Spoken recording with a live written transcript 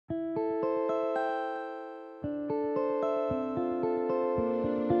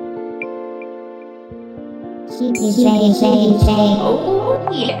Oh,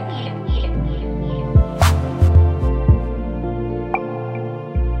 yeah.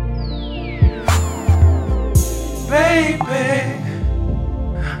 Baby,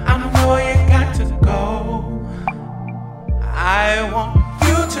 I know you got to go. I want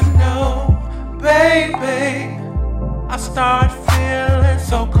you to know, baby, I start feeling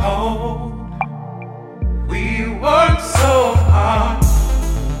so cold. We worked so hard,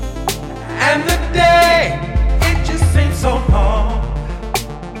 and the day, it just seems so long.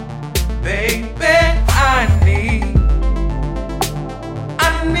 Baby, I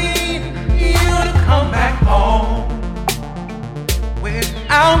need you to come back home.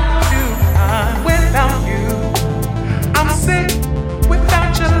 Without you, I'm sick.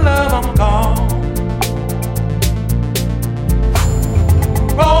 Without your love, I'm gone.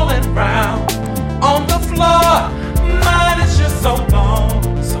 Rolling round on the floor, mine is just so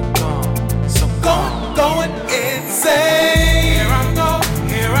gone, so gone, going insane.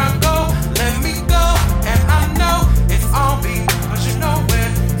 Here I go, let me go, and I know it's all because you know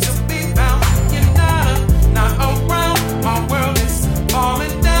where to be found. You're not around, my world is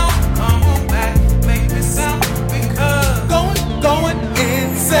falling down. Come on back, make me sound, because going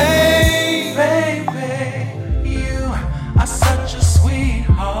insane. Baby, you are such a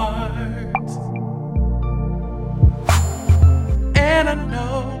sweetheart, and I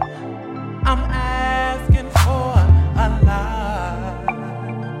know I'm asking for a lot.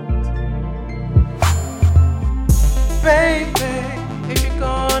 Baby, if you're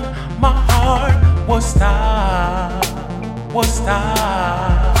gone, my heart will stop.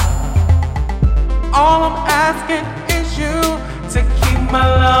 All I'm asking is you to keep my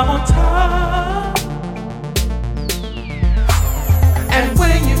love on top. And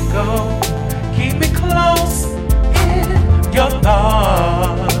when you go, keep me close in your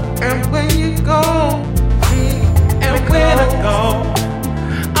thoughts. And when you go, and when I go,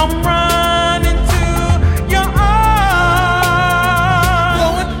 I'm running to your arms.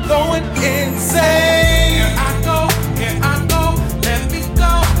 Going insane. Here I go, let me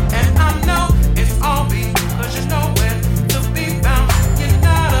go. And I know it's all because you know where to be found. You're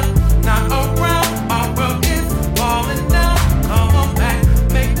not around, my world is falling down. Come on back,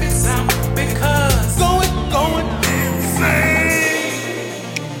 make me sound, because going insane.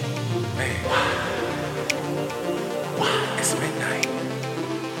 Man, it's midnight.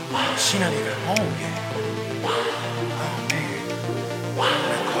 She not even home yet. Oh man,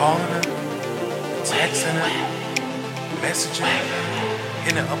 I'm calling her, texting her, messaging her,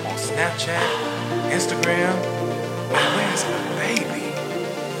 hitting her up on Snapchat, Instagram. Man, where's my baby?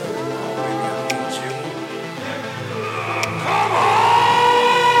 Oh, baby, I need you. Come on!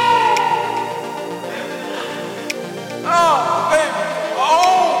 Oh, baby.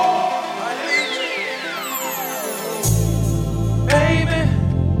 Oh, I need you. Baby,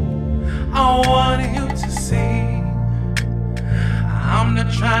 I want you to see I'm not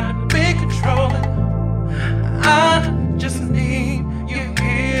trying to be